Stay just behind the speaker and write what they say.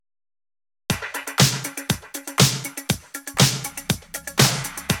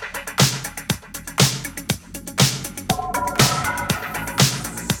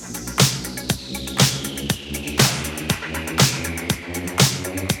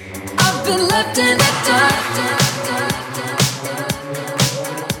been left in the dark.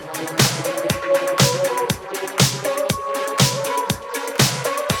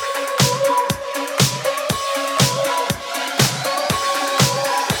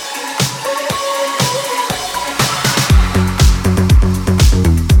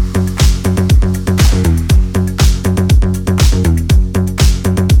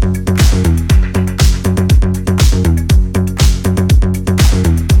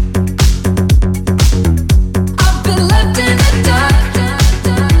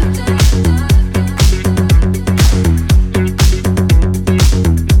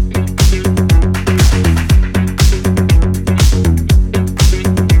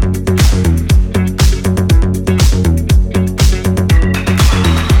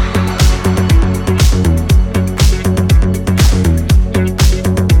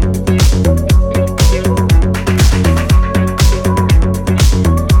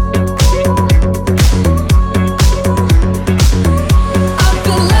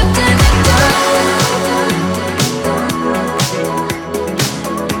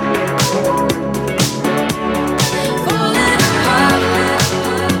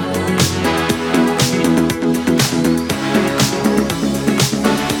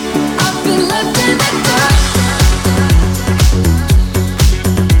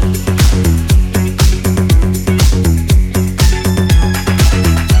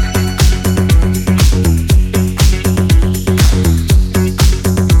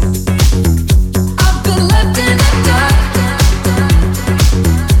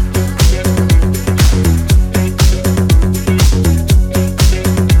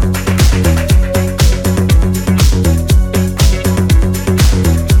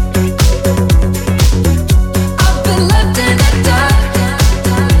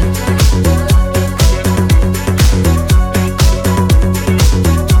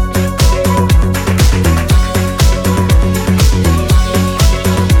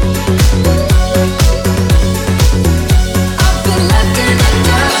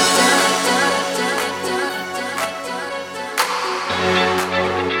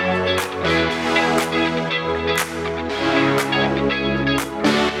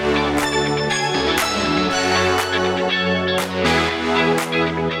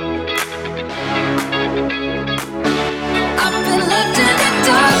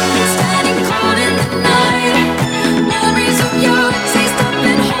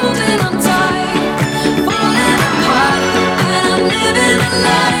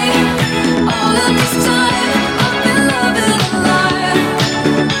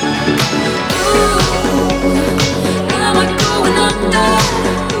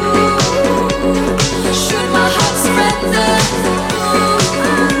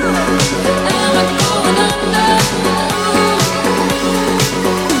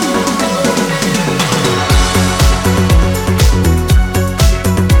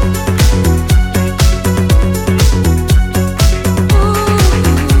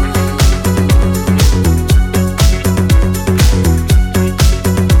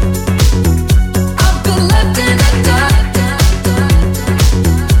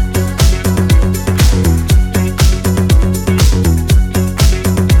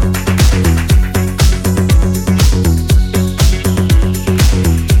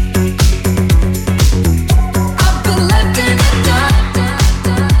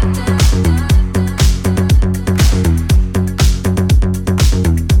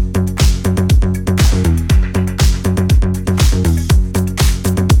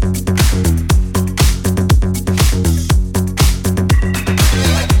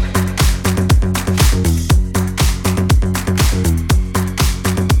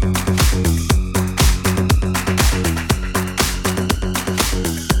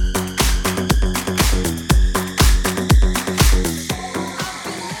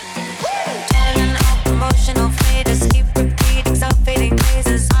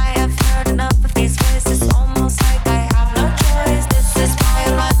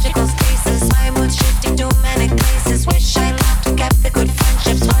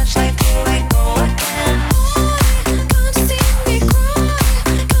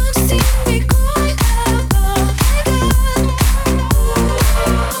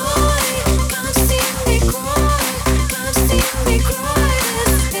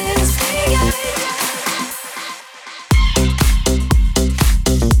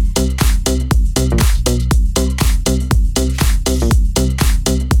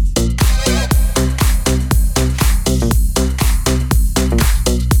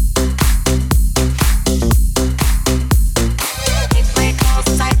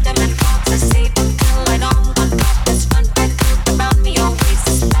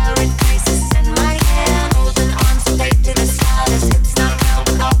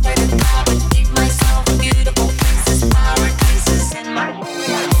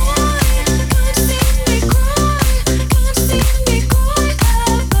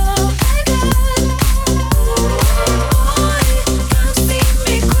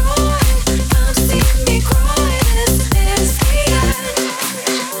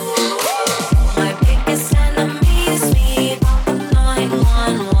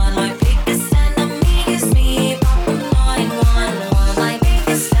 Can't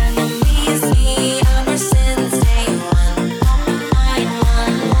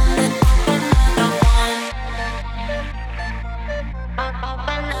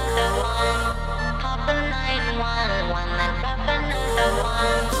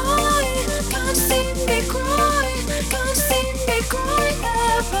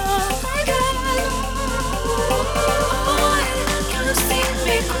see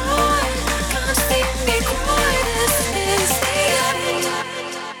me cry.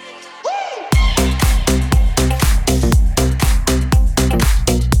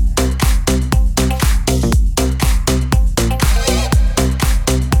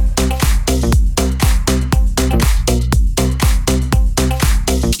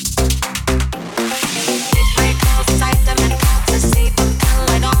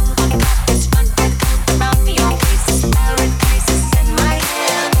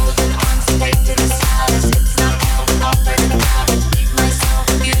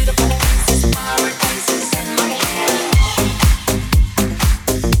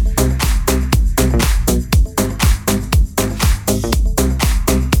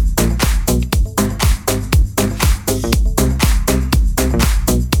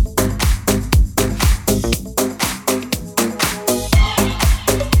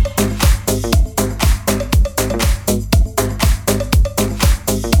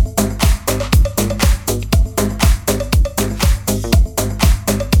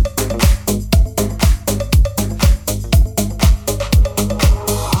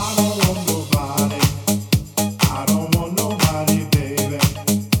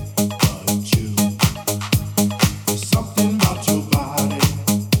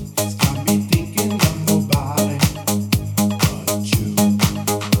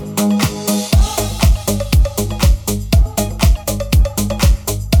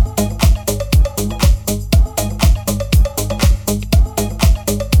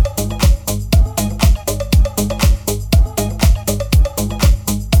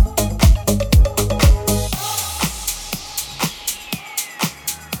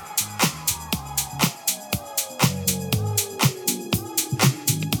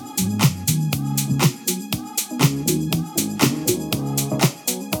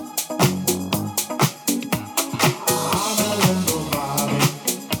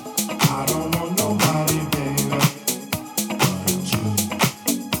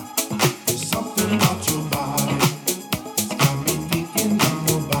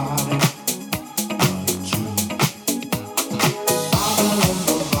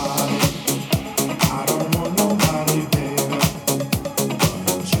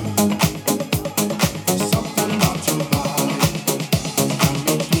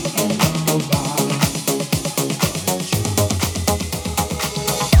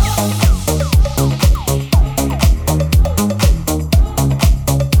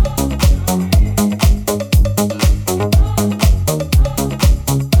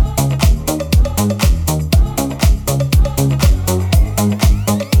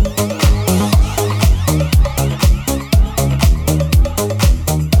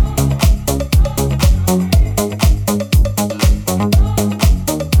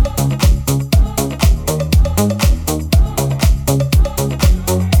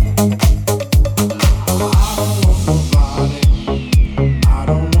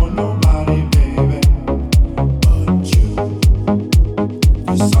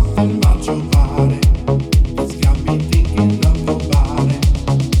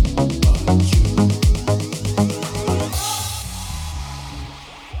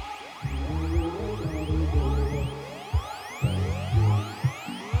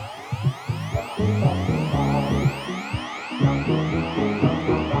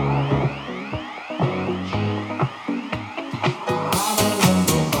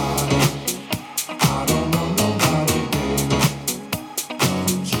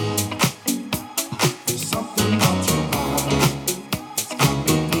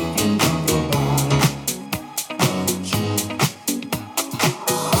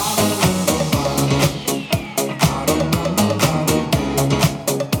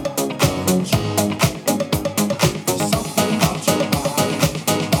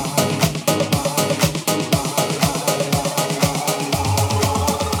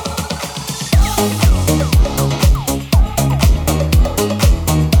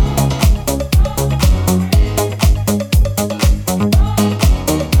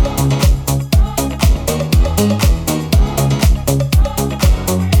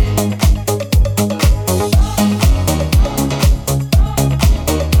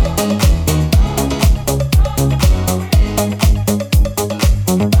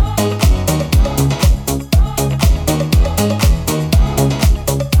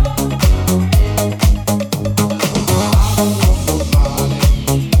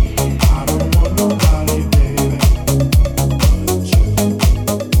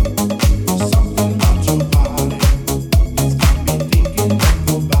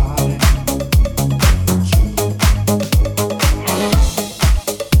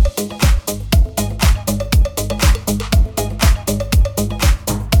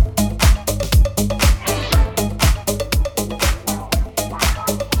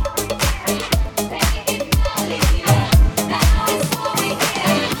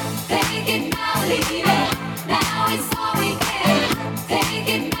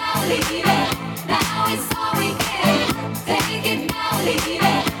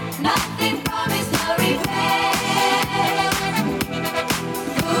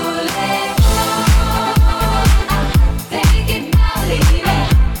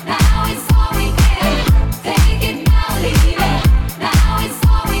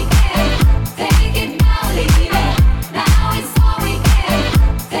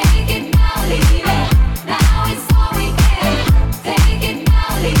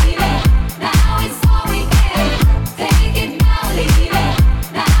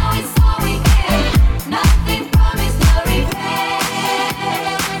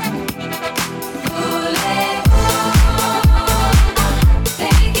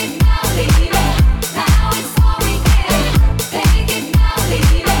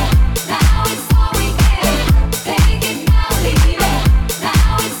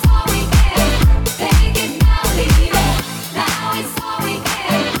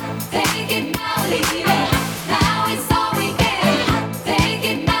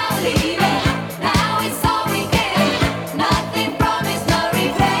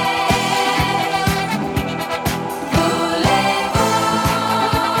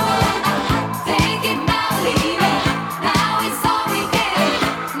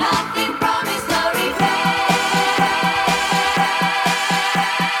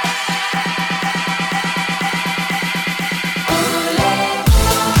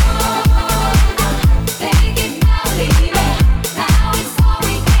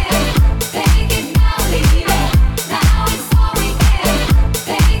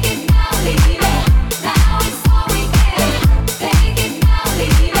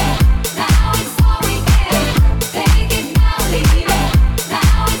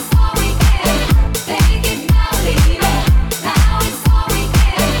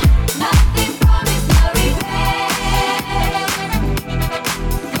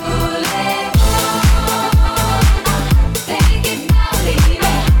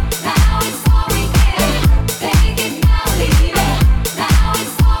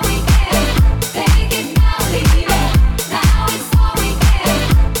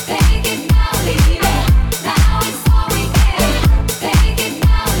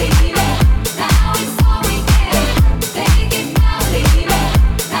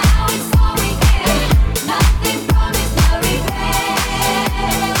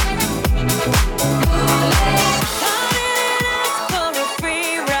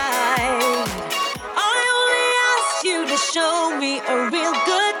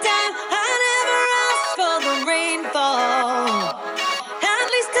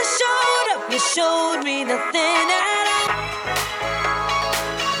 showed me the thing at all.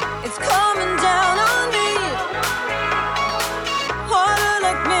 It's coming down on me. Harder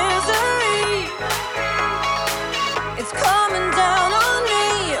like misery. It's coming down on me.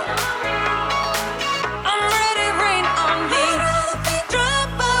 I'm ready, rain on me. I'd rather be drunk,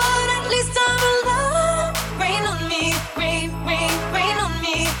 but at least I'm alive. Rain on me, rain, rain, rain on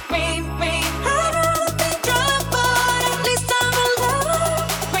me, rain, rain. I'd rather be drunk, but at least I'm alive.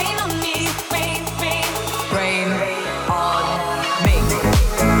 Rain on me, rain, rain, rain.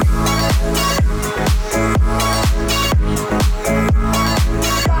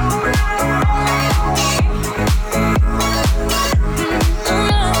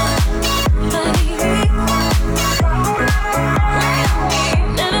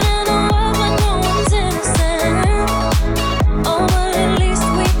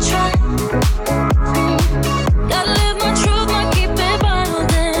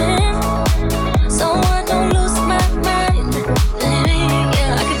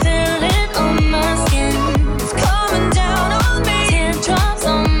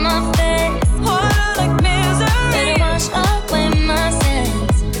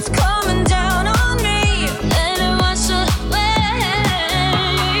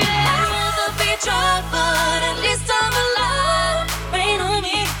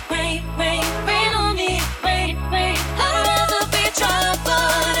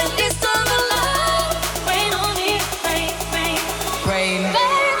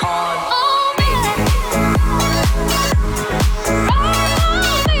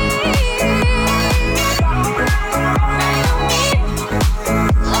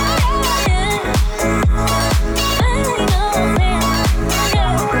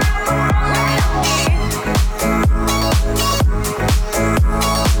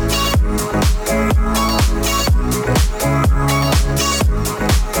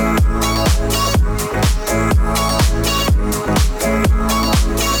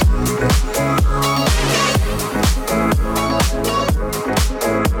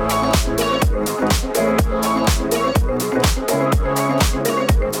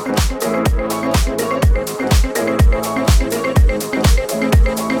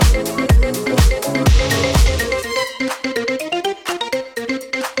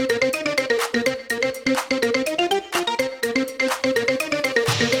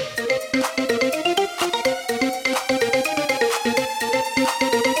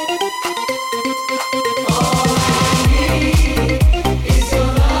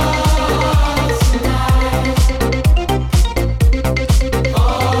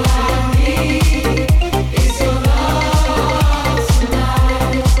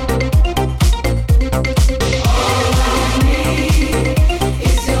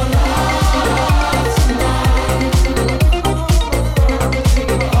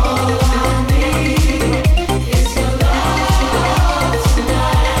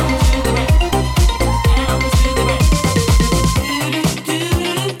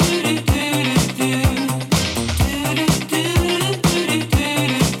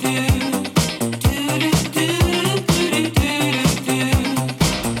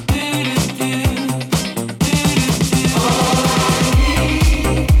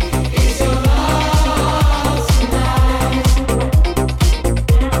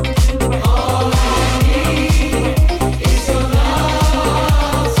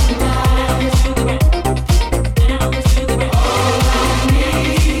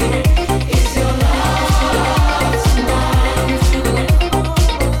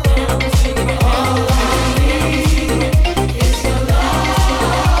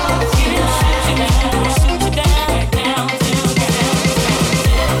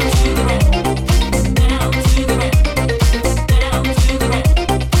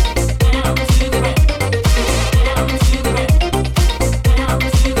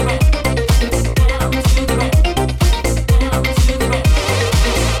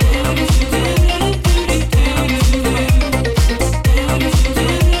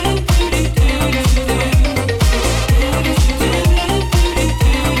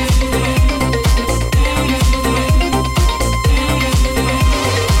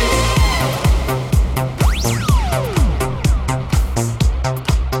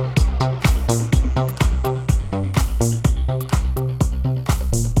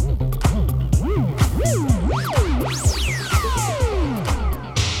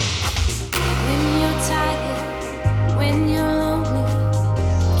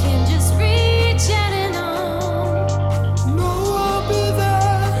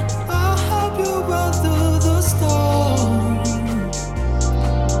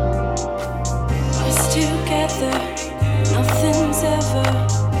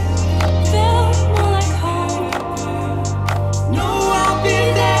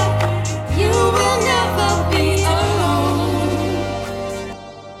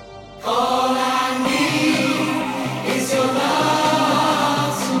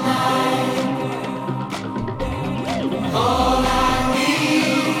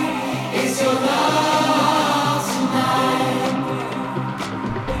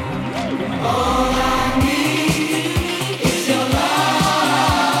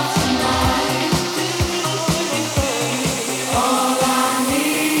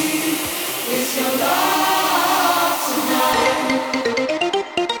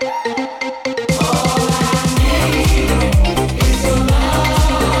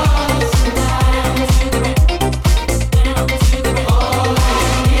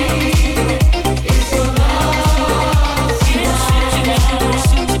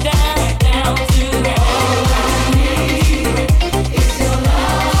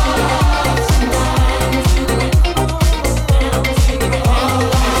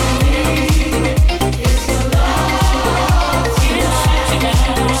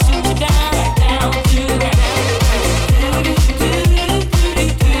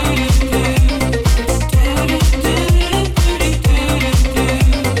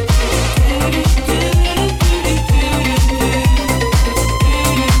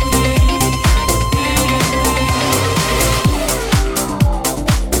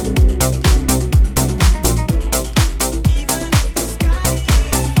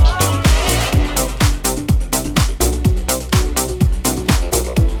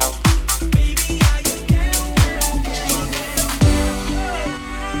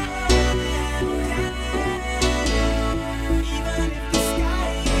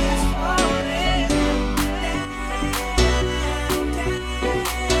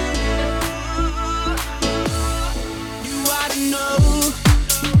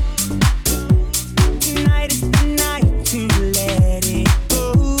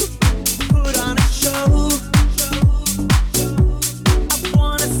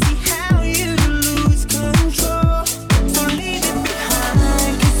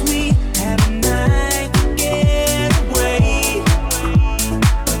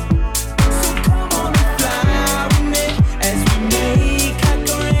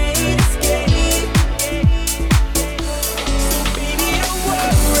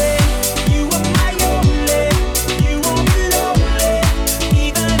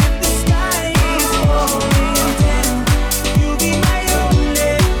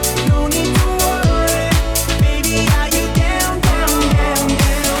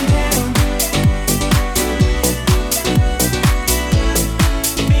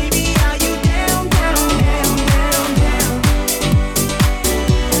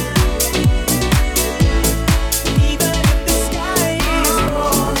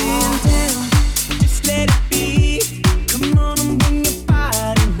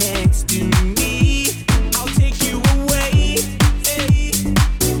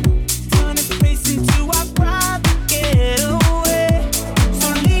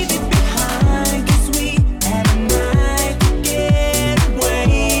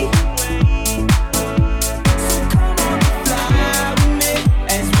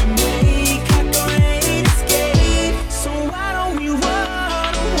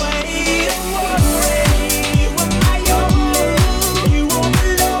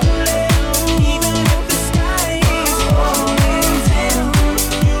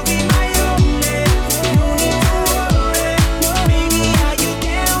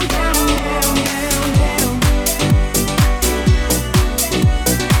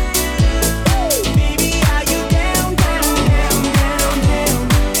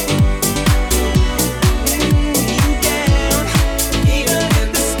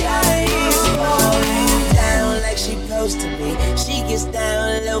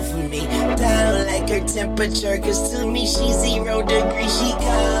 her temperature, cause to me she's 0 degrees. She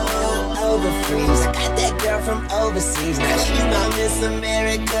cold over freeze. I got that girl from overseas. Now she's my Miss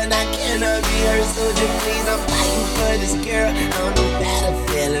America. Now can I be her soldier, please? I'm fighting for this girl on the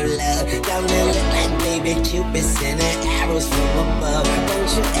battlefield of love. Don't it look like baby Cupid sending arrows from above?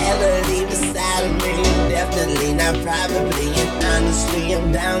 Don't you ever leave beside of me? Definitely not probably. And honestly,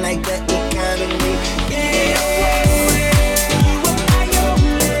 I'm down like the economy. Yeah. It's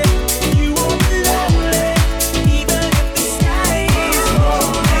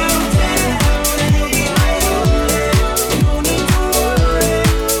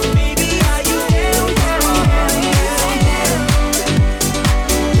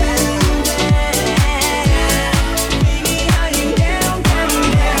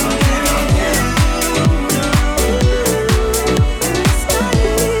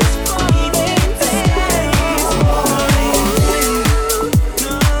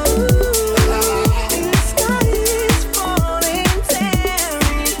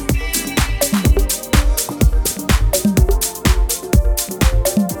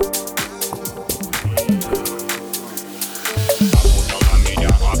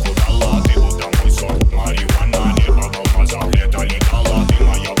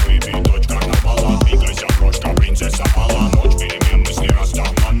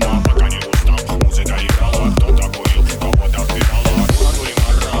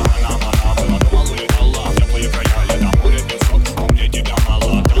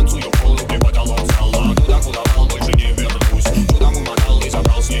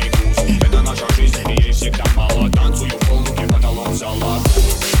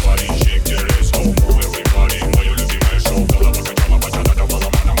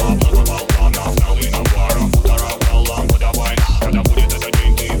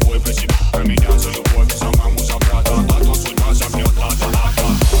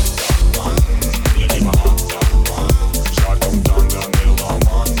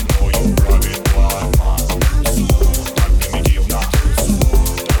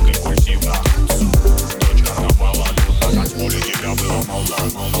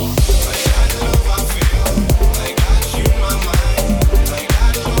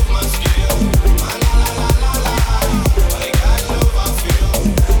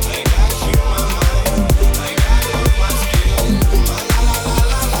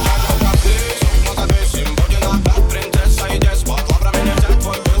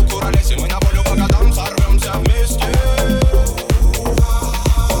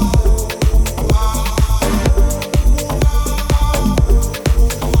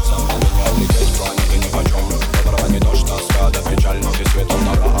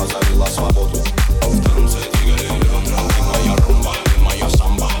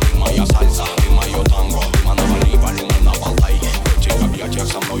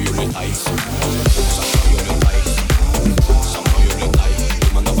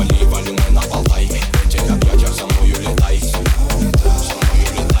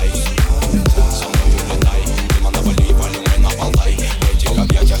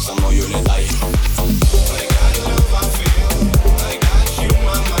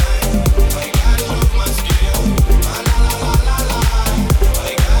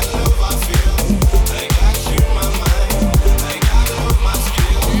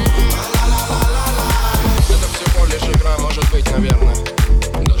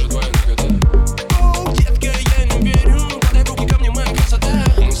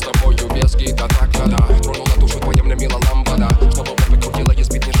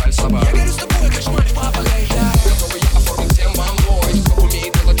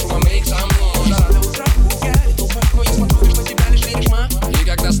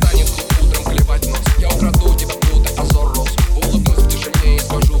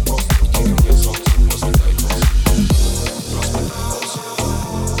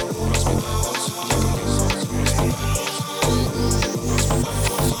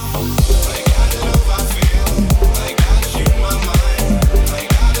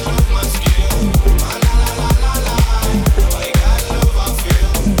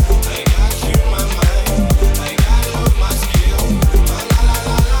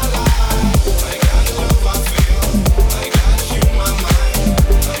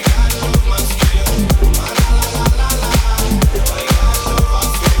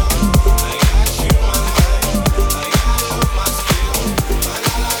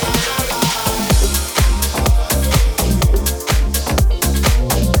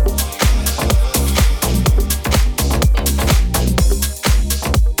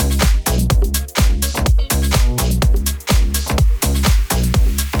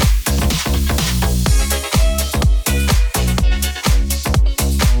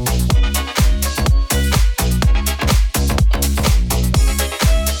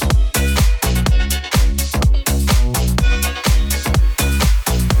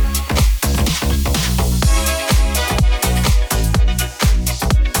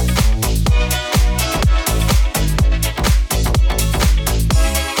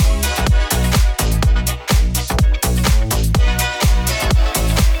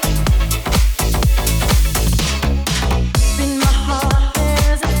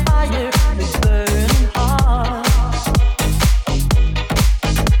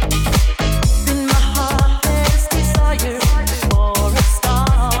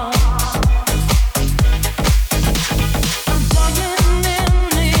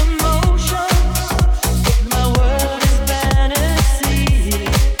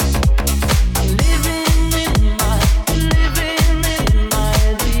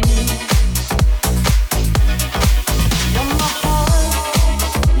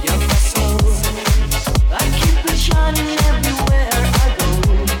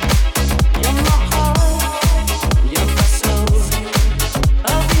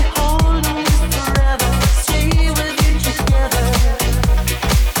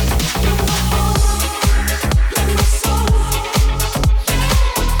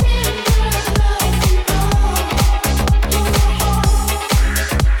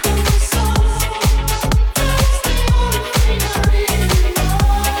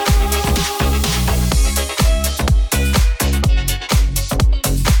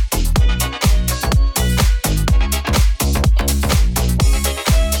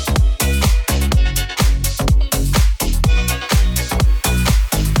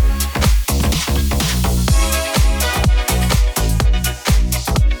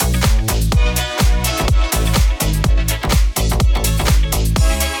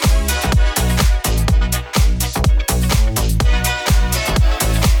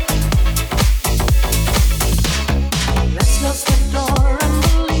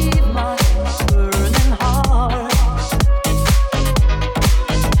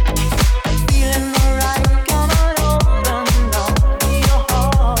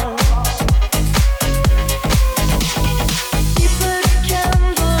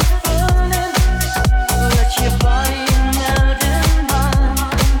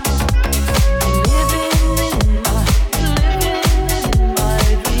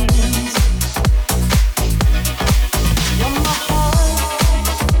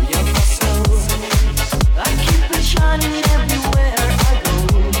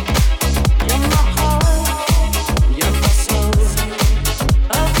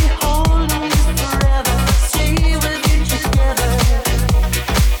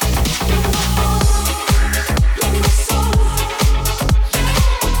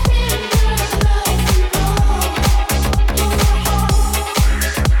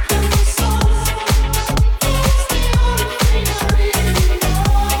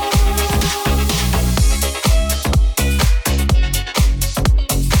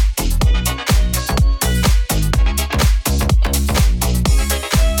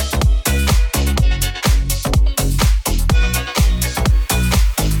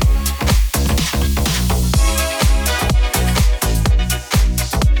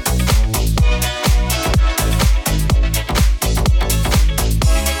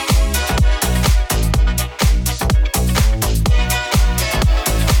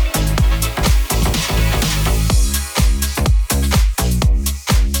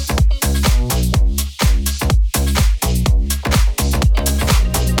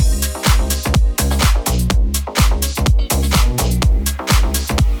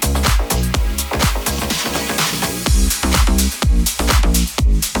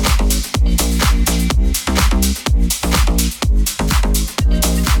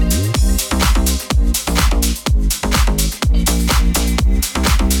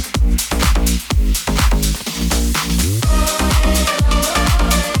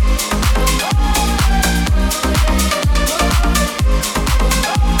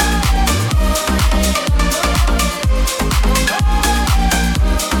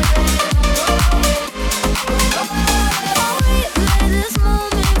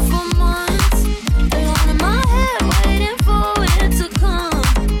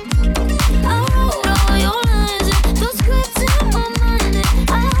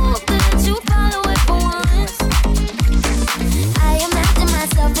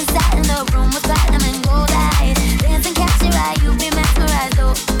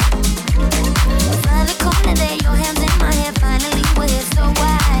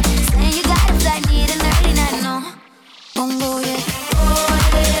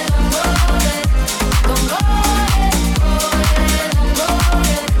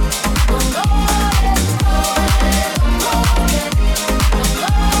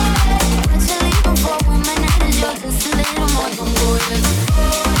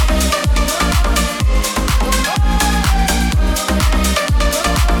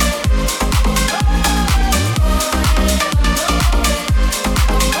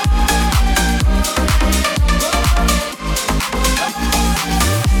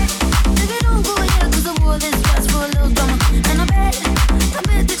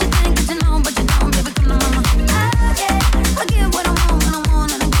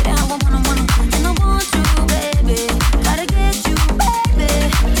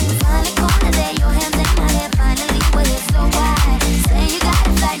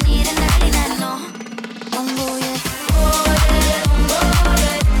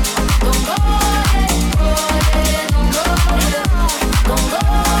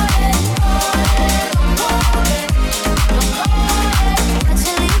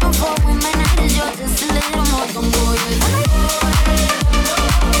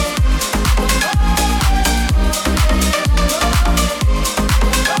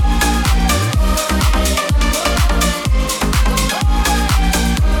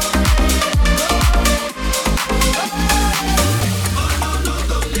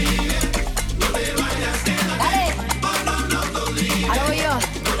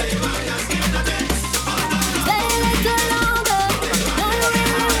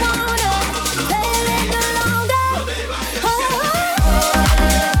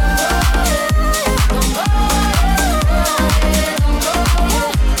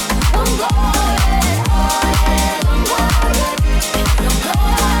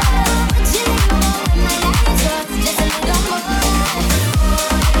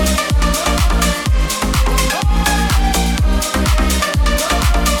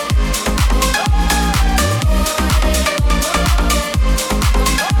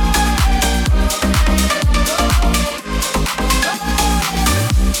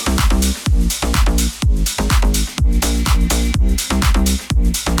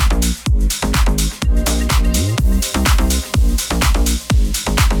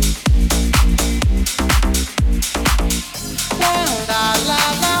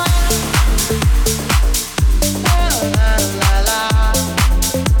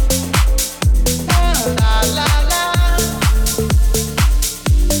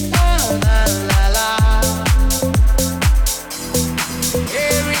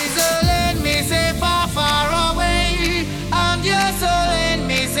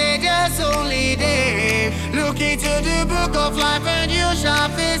the book of life and you shall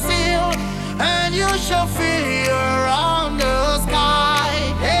be sealed, and you shall feel around the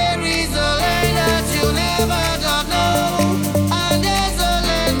sky. There is a land that you never don't know, and there's a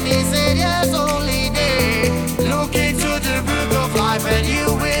land he said yes only day. Look into the book of life and you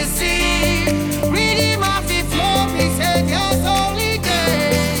will see. Read him off the floor, he said yes only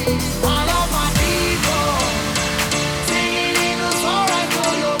day. All of my people singing in the song right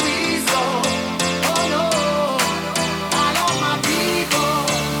for your wisdom. Oh no, all of my people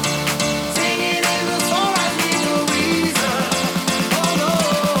singing in the song right for your wisdom. Oh no,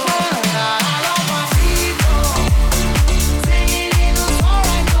 all of my people singing in the song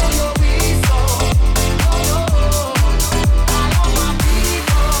right for your wisdom. Oh no, all of my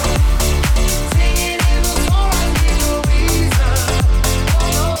people singing in the song right for your wisdom. Oh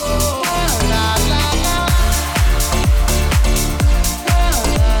no, la la la.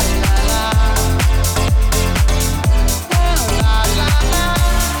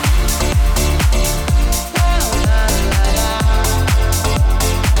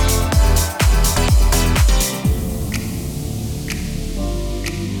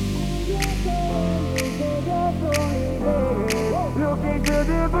 Look into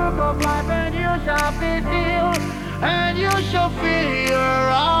the book of life and you shall be filled, and you shall feel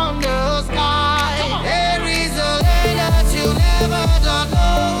around the sky. There is a land that you never don't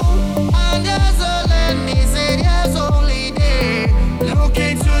know, and there's a land he said yes only day. Look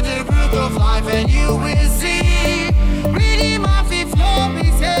into the book of life and you will see. Read him off the floor,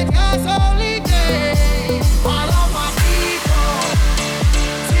 he said yes only day. All of my people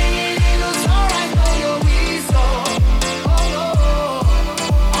singing in the song right for your wisdom. Oh no,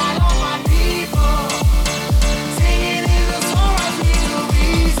 all of my people singing in the song right for your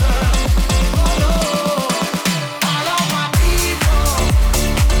wisdom. Oh no, all of my people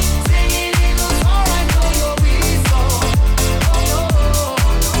singing in the song right for your wisdom. Oh no,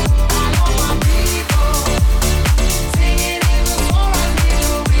 all of my people singing in the song right for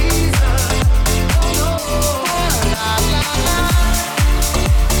your wisdom. Oh no, la la la.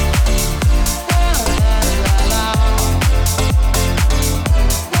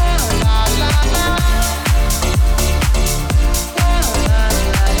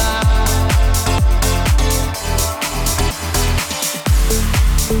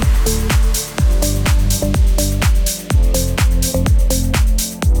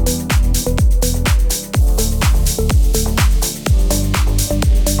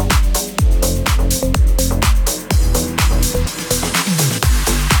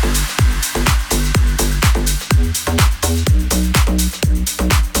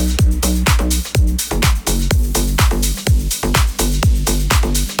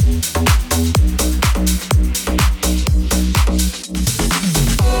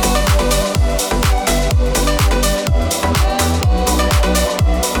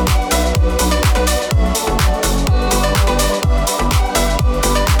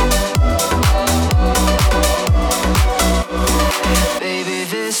 Baby,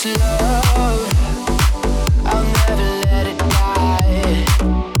 this love, I'll never let it die.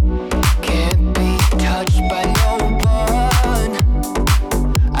 Can't be touched by no one.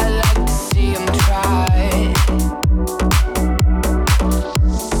 I like to see 'em try.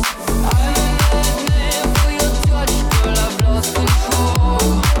 I'm a madman for your touch, girl, I've lost control.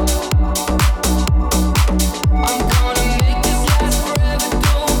 I'm gonna make this last forever,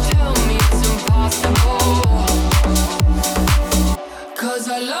 don't tell me it's impossible. 'Cause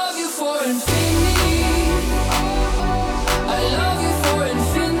I love you for infinity. I love you for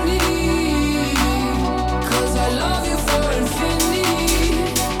infinity. 'Cause I love you for infinity.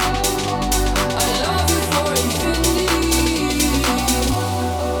 I love you for infinity.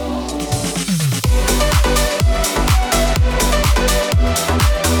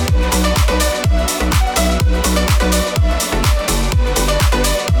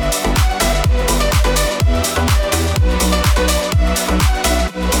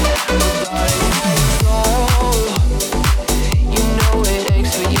 You know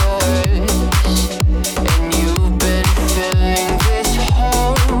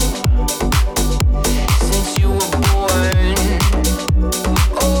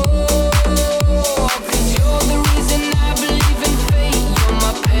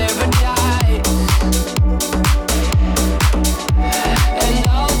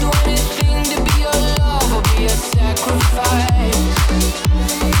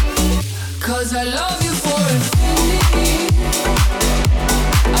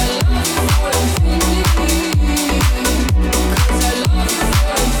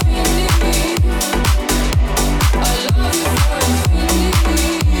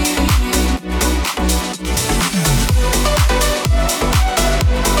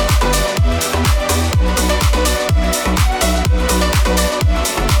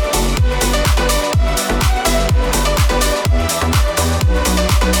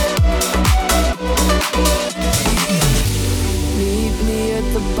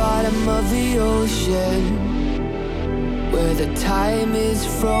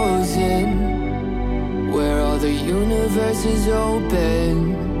universe is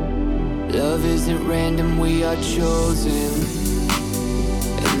open. Love isn't random, we are chosen.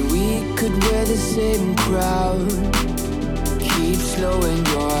 And we could wear the same crown. Keep slowing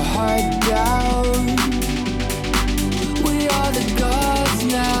your heart down. We are the gods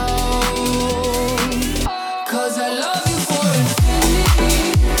now. 'Cause I love you for infinity.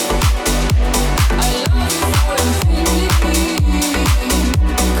 I love you for infinity.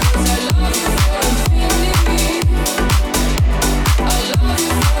 'Cause I love you for infinity. I love you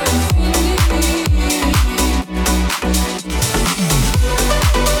for infinity.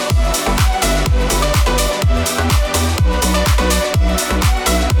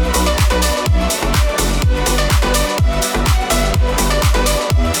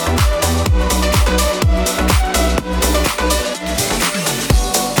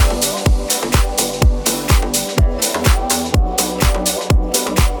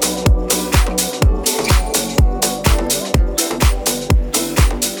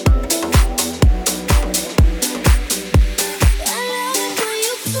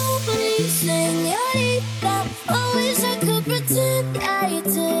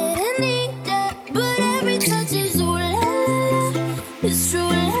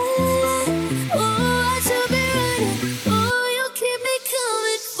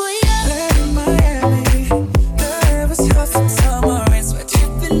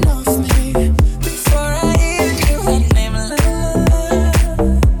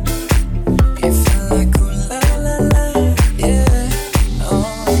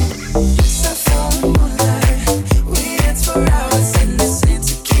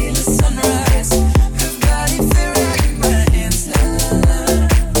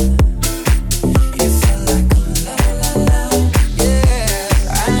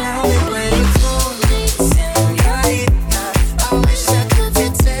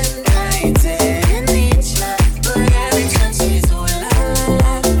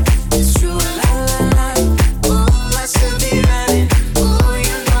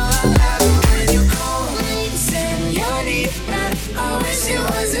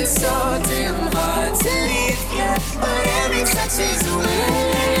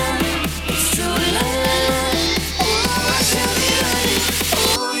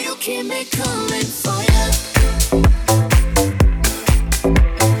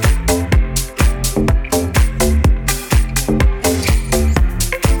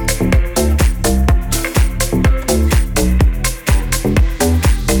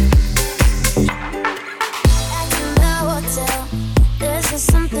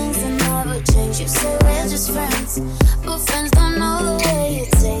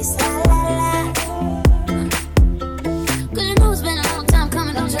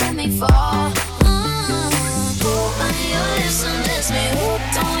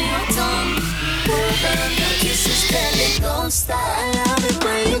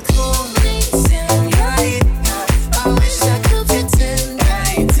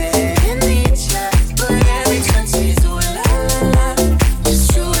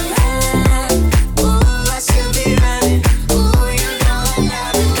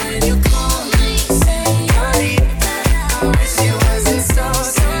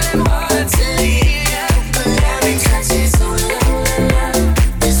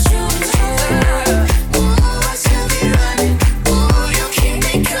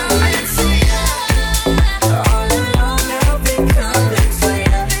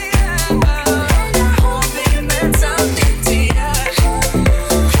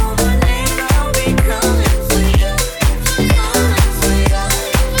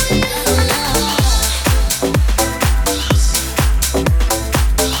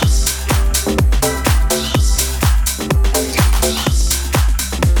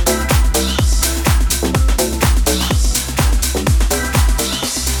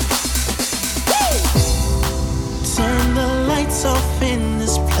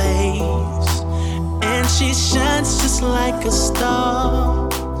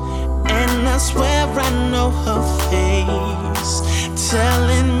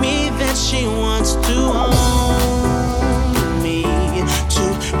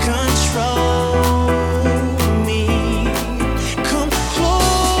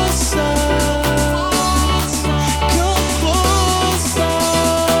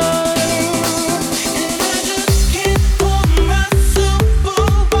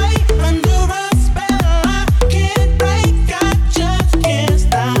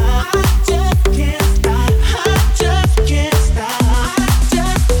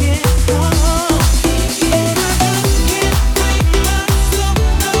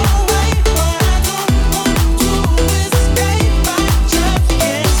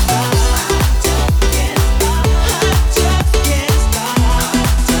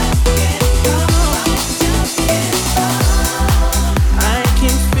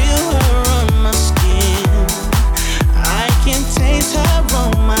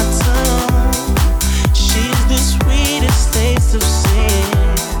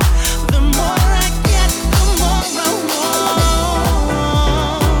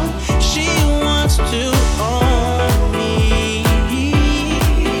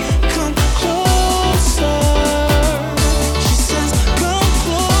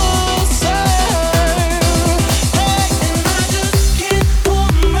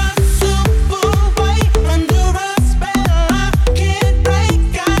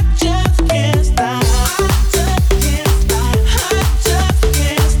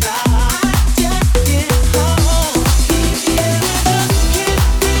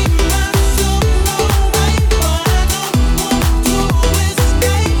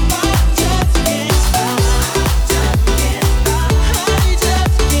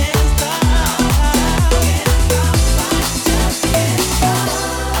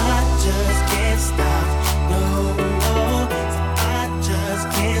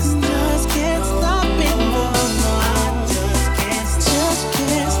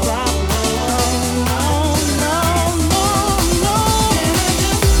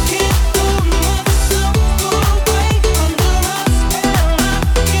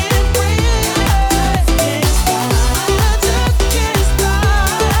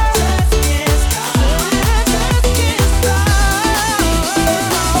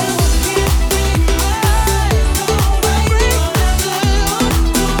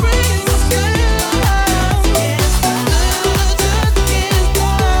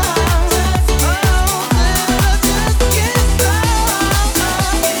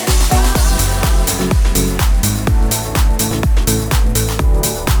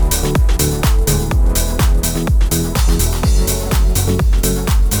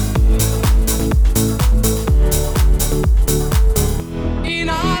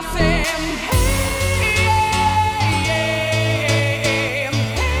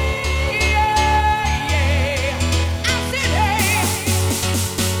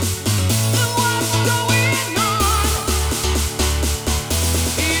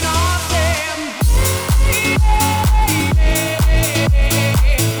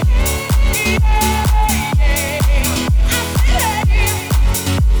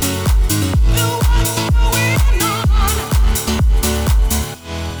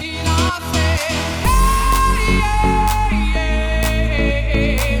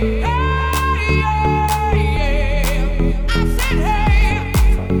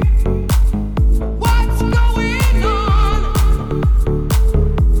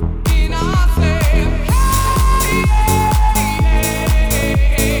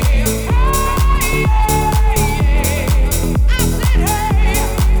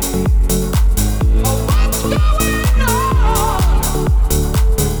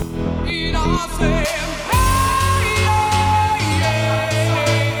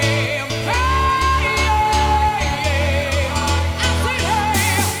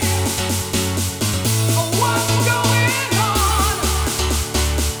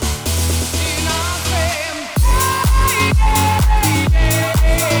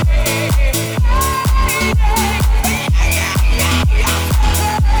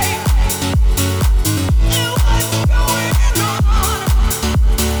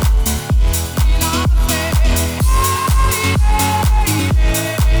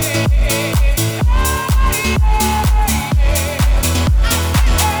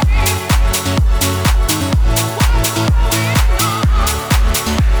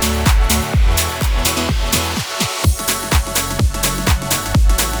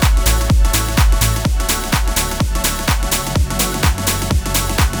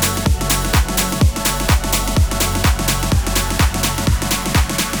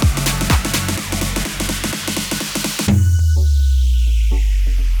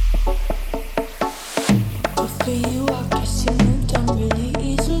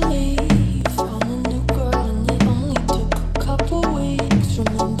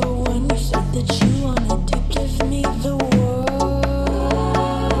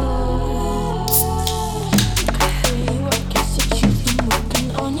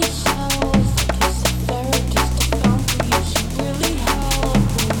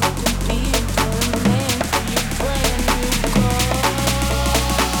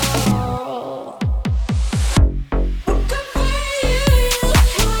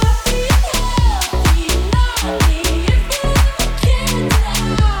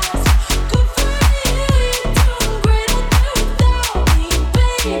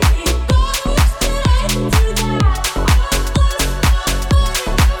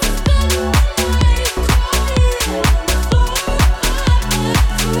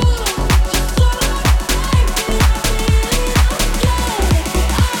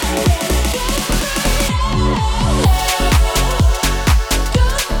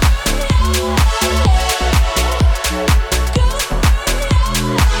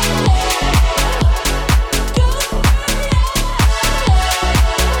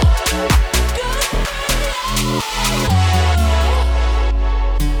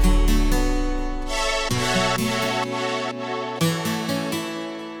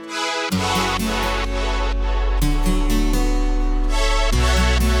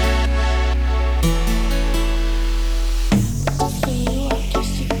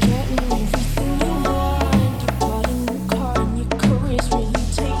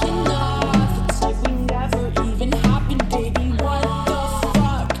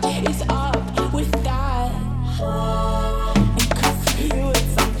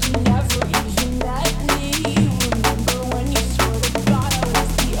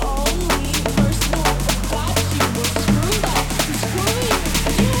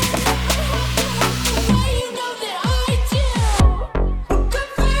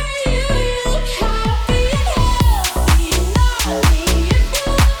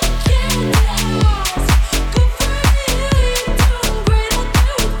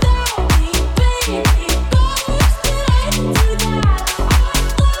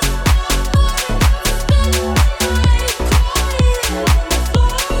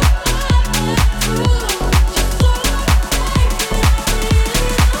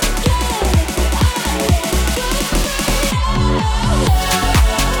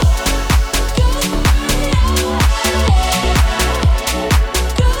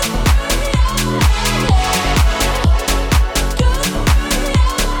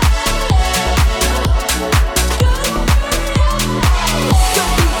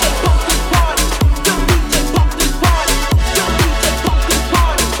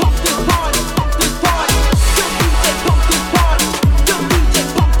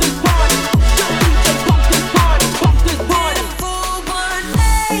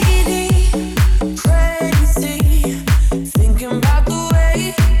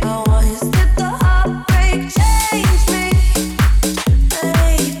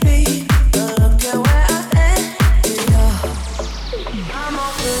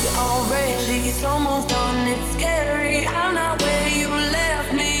 it's almost done, it's scary. I'm not where you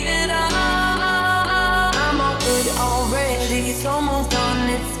left me at all. I'm all good already, it's almost done,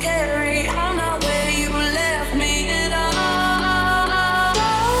 it's scary. I'm not where you left me at all.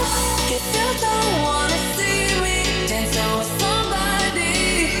 Guess you don't wanna see me dancing with somebody.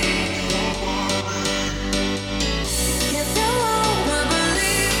 Guess you won't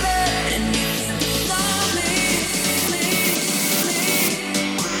believe it, and you think it's not me.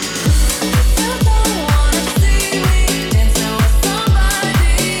 You don't wanna see me dancing with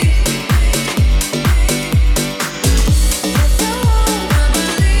somebody. Guess you won't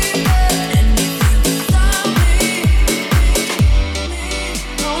believe it, and you think it's not me.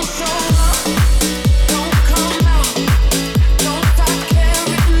 Don't show up, don't come out, don't stop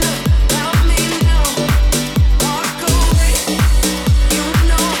caring about me now. Walk away, you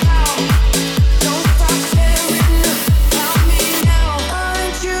know how. Don't stop caring about me now.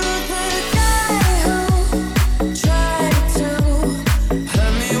 Aren't you the guy who tried to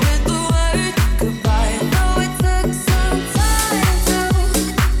hurt me with the word goodbye? Though it took some time to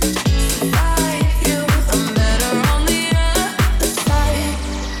survive you, I'm better on the other side.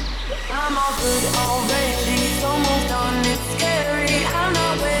 I'm all good already, it's almost done, it's scary. I'm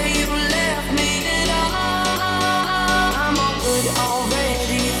not where you left me at all. I'm all good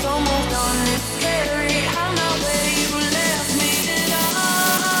already, it's almost done, it's scary. I'm not where you left me at all.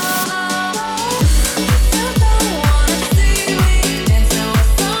 You don't wanna see me dancing with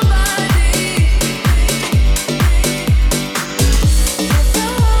somebody. Guess you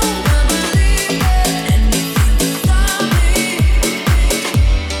won't believe it, and you think it's not me.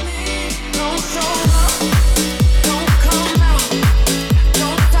 Don't show up, don't come out,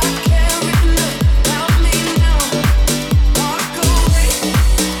 don't stop caring about me now. Walk away,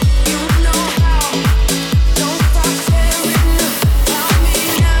 you know how. Don't stop caring about me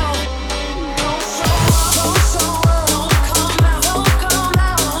now. Don't show up, don't come out,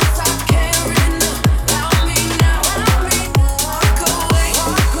 don't stop caring about me now. Walk away,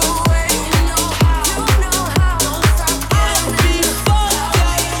 you know how. Don't stop caring about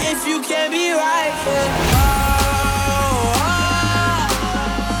me. If you can't be right,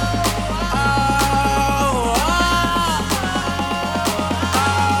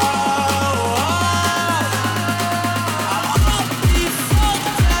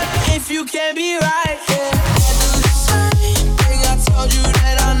 if you can't be right, yeah. I do the same thing I told you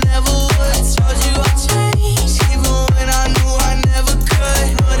that I never would. Told you I'd change, even when I knew I never could.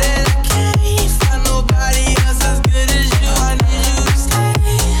 Know that I can't find nobody else as good as you. I need you to stay,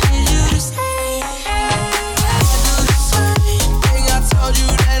 need you to stay. I do the same thing I told you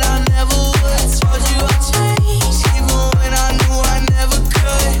that I never would. Told you I'd change, even when I knew I never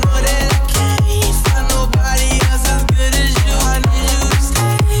could. Know that I can't find nobody else as good as you. I need you to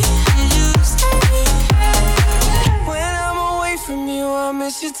stay, need you to stay. When I'm away from you, I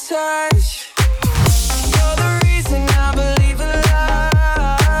miss your touch. You're the reason I believe in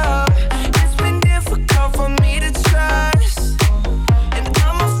love. It's been difficult for me to trust, and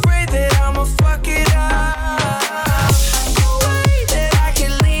I'm afraid that I'ma fuck it up. No way that I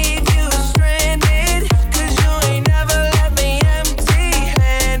can leave you stranded, 'cause you ain't never left me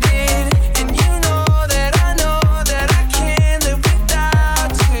empty-handed. And you know that I can't live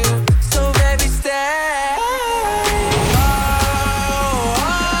without you. So baby, stay.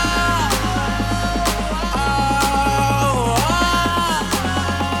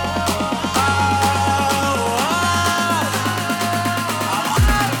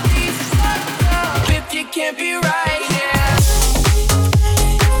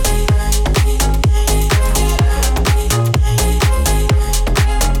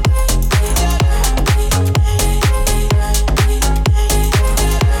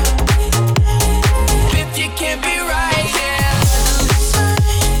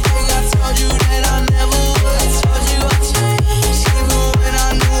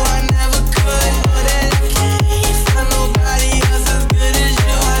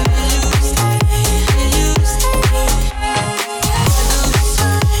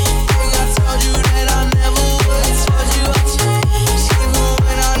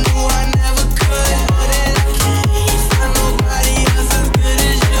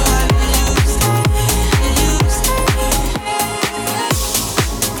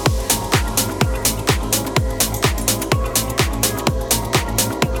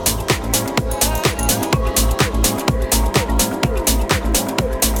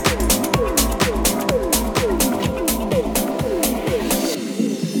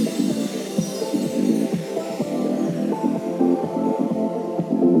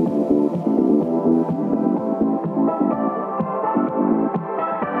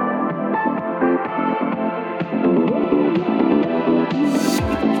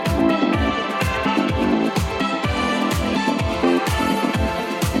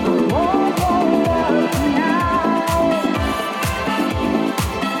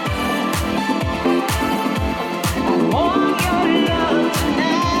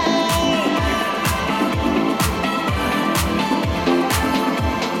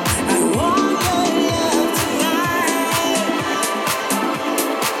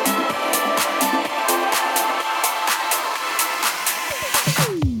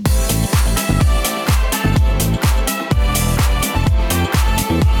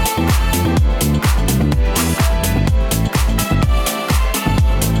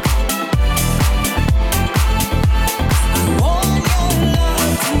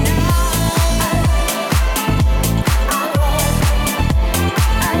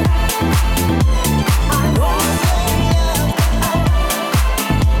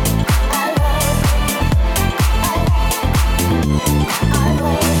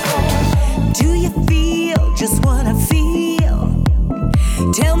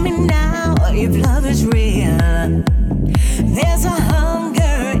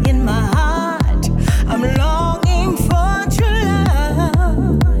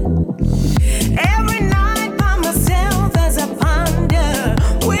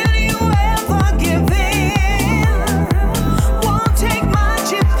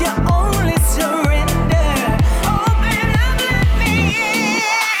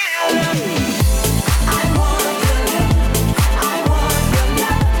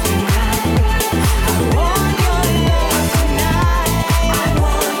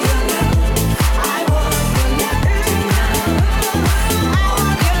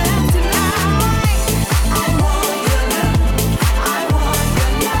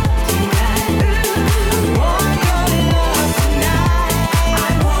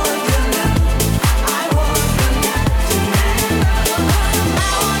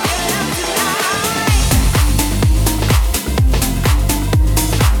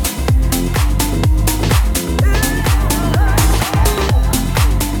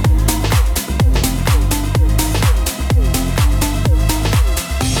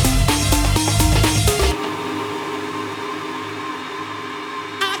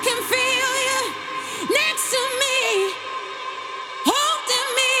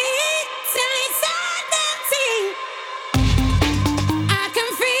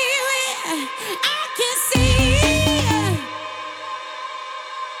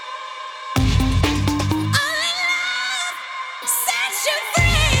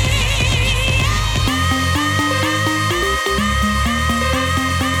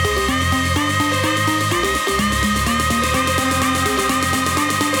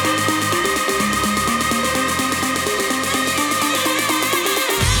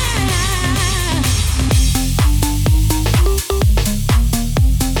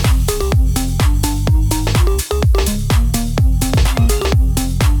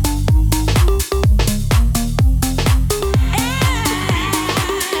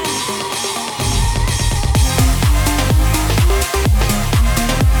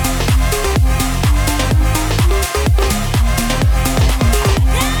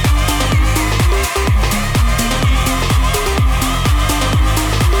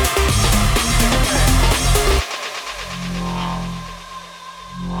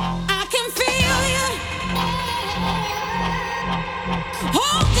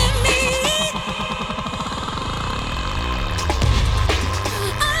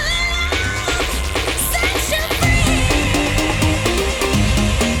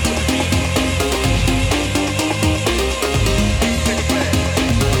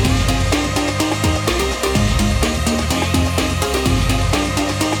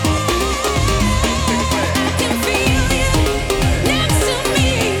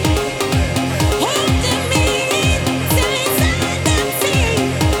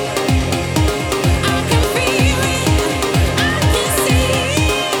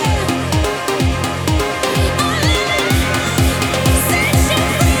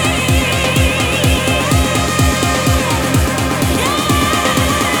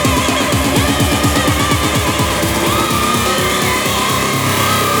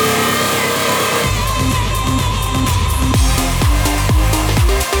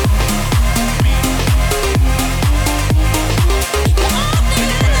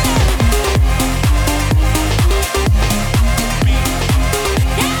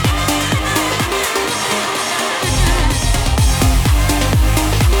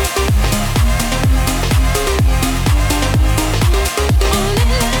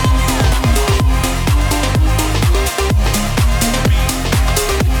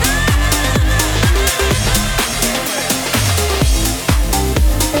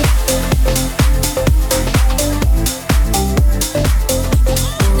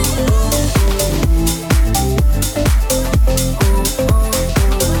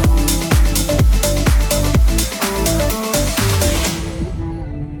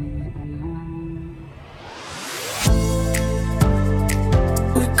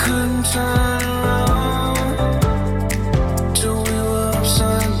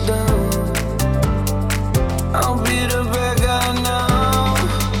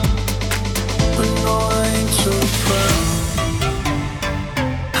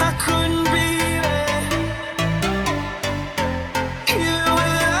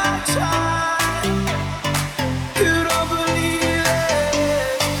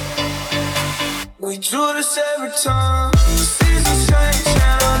 time. Seasons change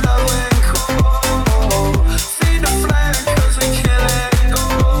and our love went cold. Feed the flame 'cause we can't let go.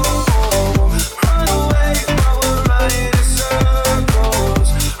 Run away while we're running in circles.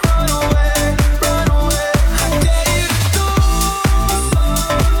 Run away, run away. I dare you to do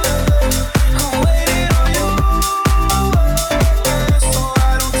something. I'm waiting on you, so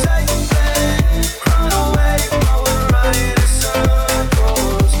I don't take the blame. Run away while we're running in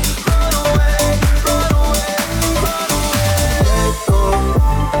circles. Run away, run away, run away. Let go.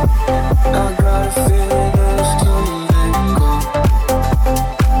 I got a feeling that it's time to let go.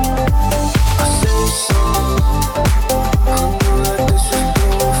 I said so. I knew that this was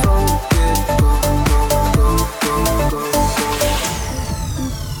doomed from the get-go.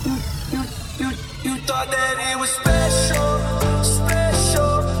 You thought that it was special,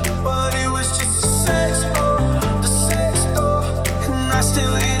 special, but it was just a sex door, and I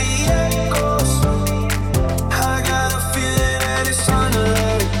still hear the echoes. I got a feeling that it's time to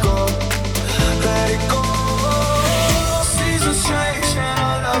let it go, let it go. Seasons change and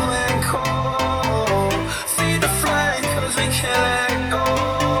our love went cold. Feed the flame 'cause we can't let go.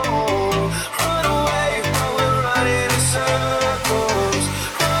 Run away while we're running in circles.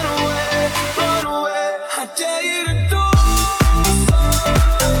 Run away, run away. I dare you to do something.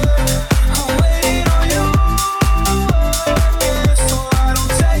 I'm waiting on you, so I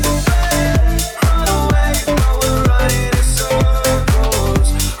don't take the blame. Run away while we're running in circles.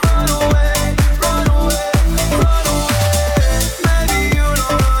 Run away, run away, run away. Maybe you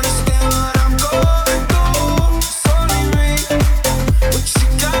don't understand what I'm going through. It's only me. What you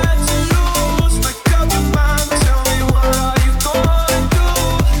got to lose? Make up your mind. Tell me what are you gonna do?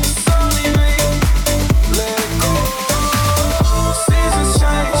 It's only me. Let it go. Seasons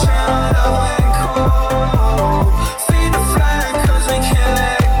change and our love went cold. Feed the flame 'cause we can't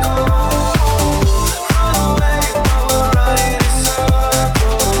let it go. Run away while we're running in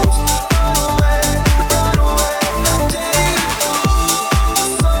circles. Run away, run away. I dare you to do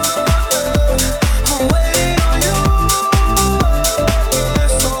something. I'm waiting on you,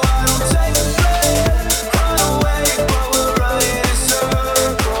 so I don't take the blame. Run away while we're running in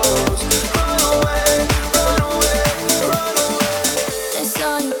circles. Run away, run away, run away. They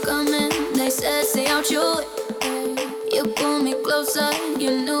saw you coming, they said stay out your way. You pulled me closer, you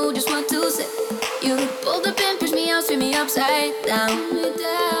knew just what to say. You pulled the pin, pushed me out, spin me upside down.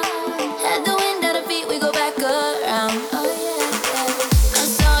 Had the wind at our feet, we go back around. Oh yeah. I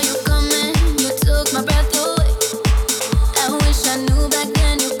saw you coming, you took my breath away. I wish I knew back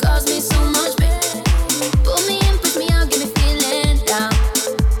then you caused me so much pain. Pull me in, push me out, get me feeling down.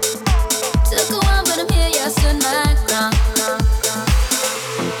 Took a while, but I'm here, yeah, I stood my ground.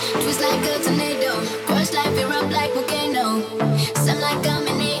 Twist like a tornado, crush life, erupt like volcano. Some like I'm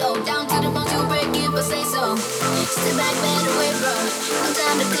an AO, down to the bones, you break it, but say so. Step back, better way, bro. No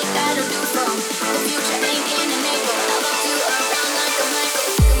time to think, I don't do phone. The future ain't in an ego. I love you around like a Michael.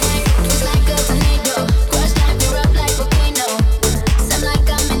 Twist like a tornado, crush life, erupt like volcano. Some like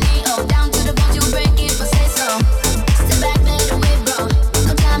I'm an AO, down to the bones, you break it, but say so. Step back, better way, bro.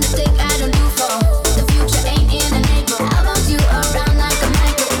 No time to think, I don't do phone. The future ain't in an ego. I love you around like a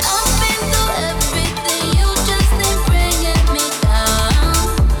Michael. I've been through everything, you just ain't bringing me down.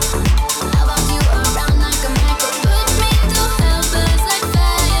 I love you around like a Michael. Put me to hell, burns like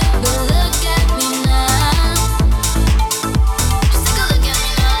fire, but look at me now. Just take a look at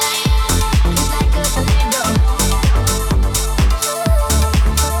me now, it's like a tornado.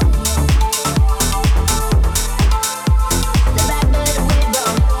 Step back, better way, bro.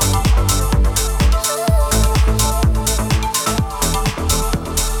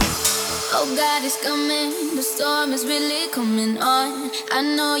 Oh God, it's coming, the storm is really coming on. I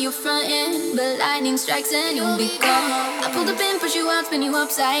know you're frontin', but lightning strikes and you'll be gone. I pull the pin, push you out, spin you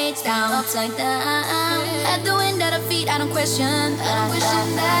upside down, upside down. At the wind at our feet, I don't question that.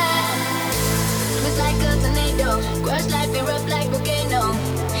 Twist like a tornado, crush life, erupt like volcano.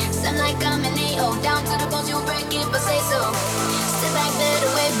 Sun like I'm an AO, down to the bones, you break it, but say so. Step back,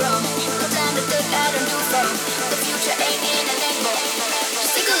 better way, bro. No time to think, I don't do phone. The future ain't in an ego.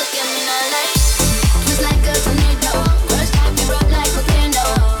 Just take a look at me now, like twist like a tornado, crush life, erupt like volcano.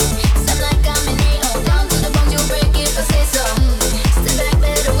 Sun like I'm an AO, down to the bones, you break it, but say so. Step back,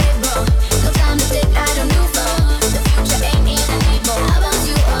 better way, bro. No time to think, I don't do phone. The future ain't in an ego. I bounce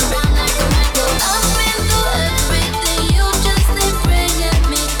you around like a Michael. I've been through everything, you just ain't bringing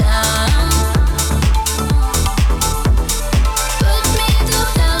me down.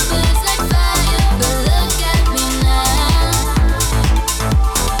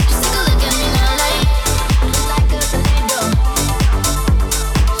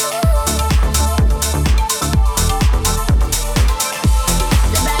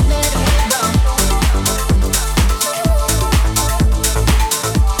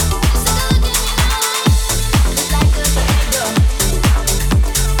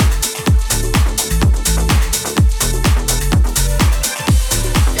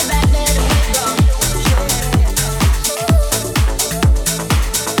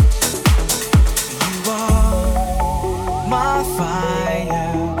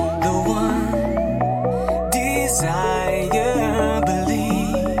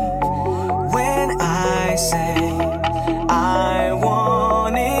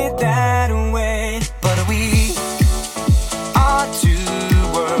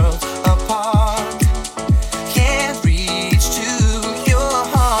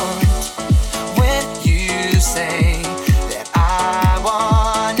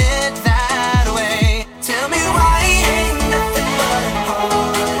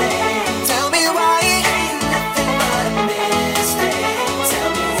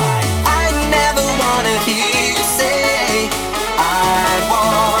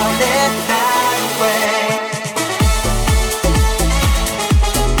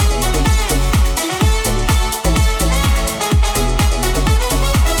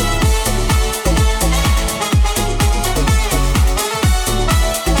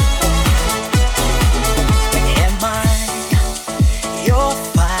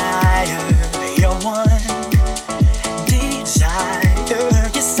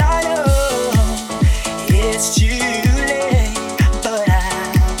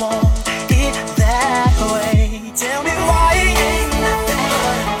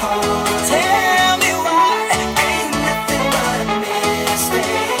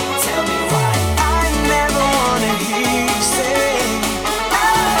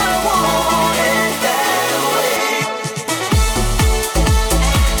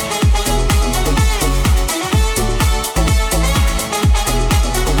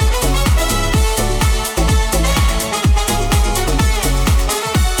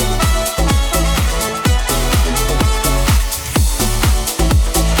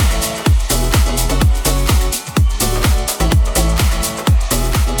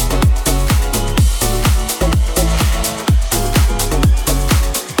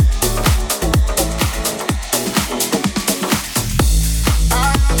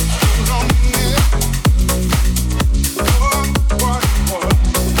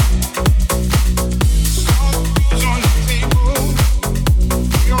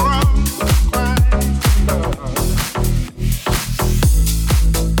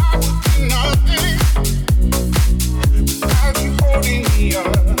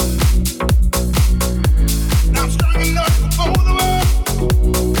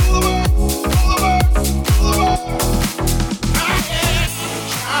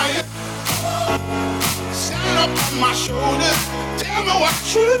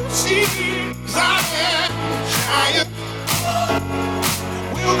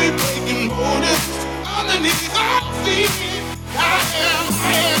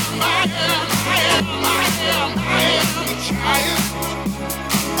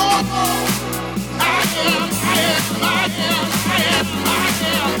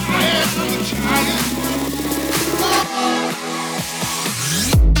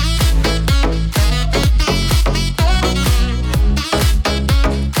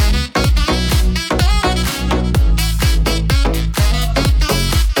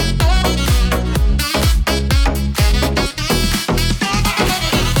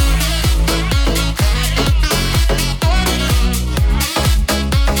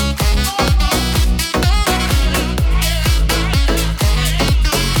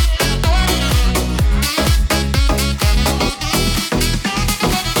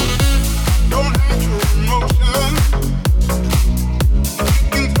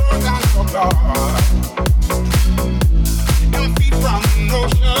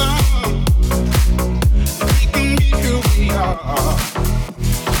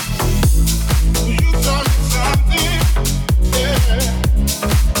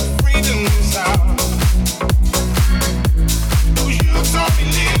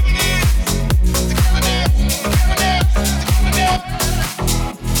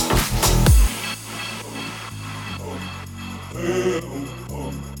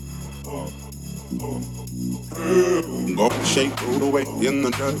 in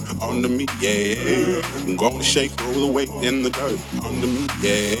the dirt under me, yeah. Gonna shake, throw the weight in the dirt under me,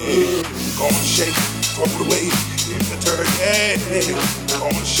 yeah. Gonna shake, throw the weight in the dirt, yeah.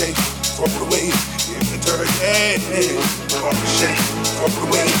 Gonna shake, throw the weight in the dirt, yeah. Gonna shake, throw the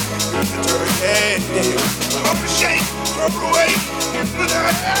weight in the dirt, yeah. Gonna shake, throw the weight in the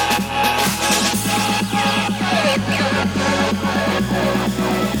dirt,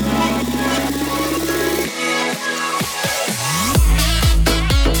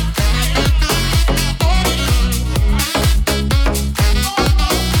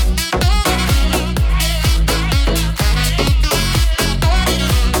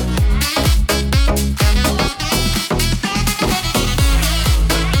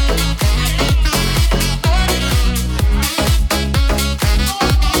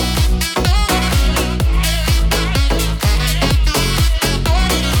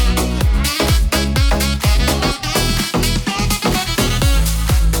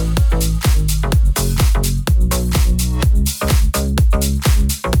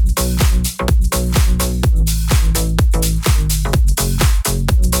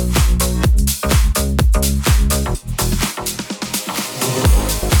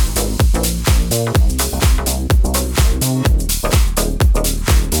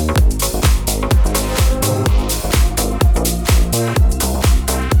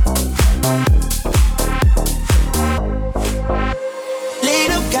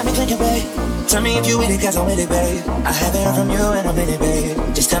 Tell me if you with it, cause I'm with it, babe. I haven't heard from you and I'm in it, babe.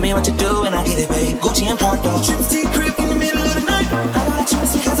 Just tell me what to do and I get it, babe. Gucci and Prada, trip crib in the middle of the night. I know that you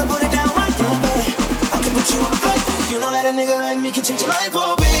miss it cause I put it down right there, babe. I can put you on a flight. You know that a nigga like me can change your life,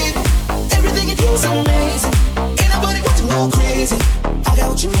 oh babe. Everything you do is amazing. Ain't nobody want to go crazy. I got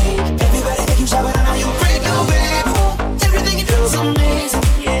what you need. Everybody think you shy, but I know you afraid, no babe. Everything you do is amazing.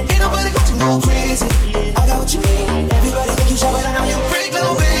 Ain't nobody want to go crazy. I got what you need. Everybody think you shy, but I know you afraid,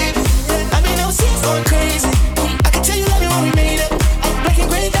 no babe. Going crazy. I can tell you love me when we made up. Black and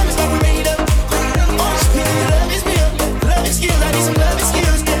gray diamonds like we made up. Orange peel, love is real. Love is skills, I need some love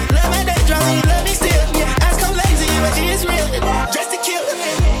skills. Love my day, drive me, love me still. Eyes come lazy, but she is real. Dressed to kill.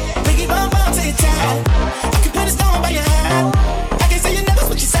 Biggie bomb to your tie. I can put a stone by your heart. I can say you never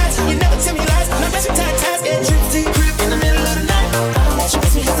switch your sides. You never tell me lies. No best with tight ties. Get trip crib in the middle of the night. I don't let you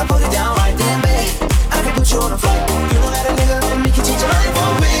miss me cause I put it down right there, babe. I can put you on a flight. You know that a nigga like me can change your life,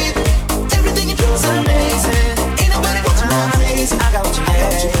 oh babe. It's amazing. Ain't nobody want to go crazy. I got what you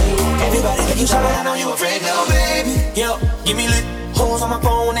need. Everybody think you shy, but I know you afraid, no baby. Yo, give me lit. Hoes on my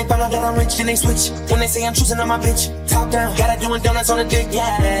phone when they find out that I'm rich and they switch. When they say I'm choosing on my bitch. Top down, gotta doing donuts on the dick,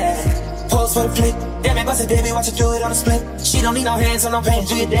 yeah. Pose for the flick. Damn it, bust it, baby, watch her do it on the split. She don't need no hands on no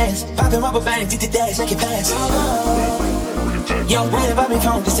pants, do your dance. Poppin' rubber band, did the dash, make it pass. Yo, worry about me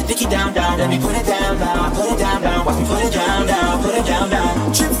phone, just a dicky down, down. Let me put it down, down, put it down, down. Watch me put it down, down, put it down, down.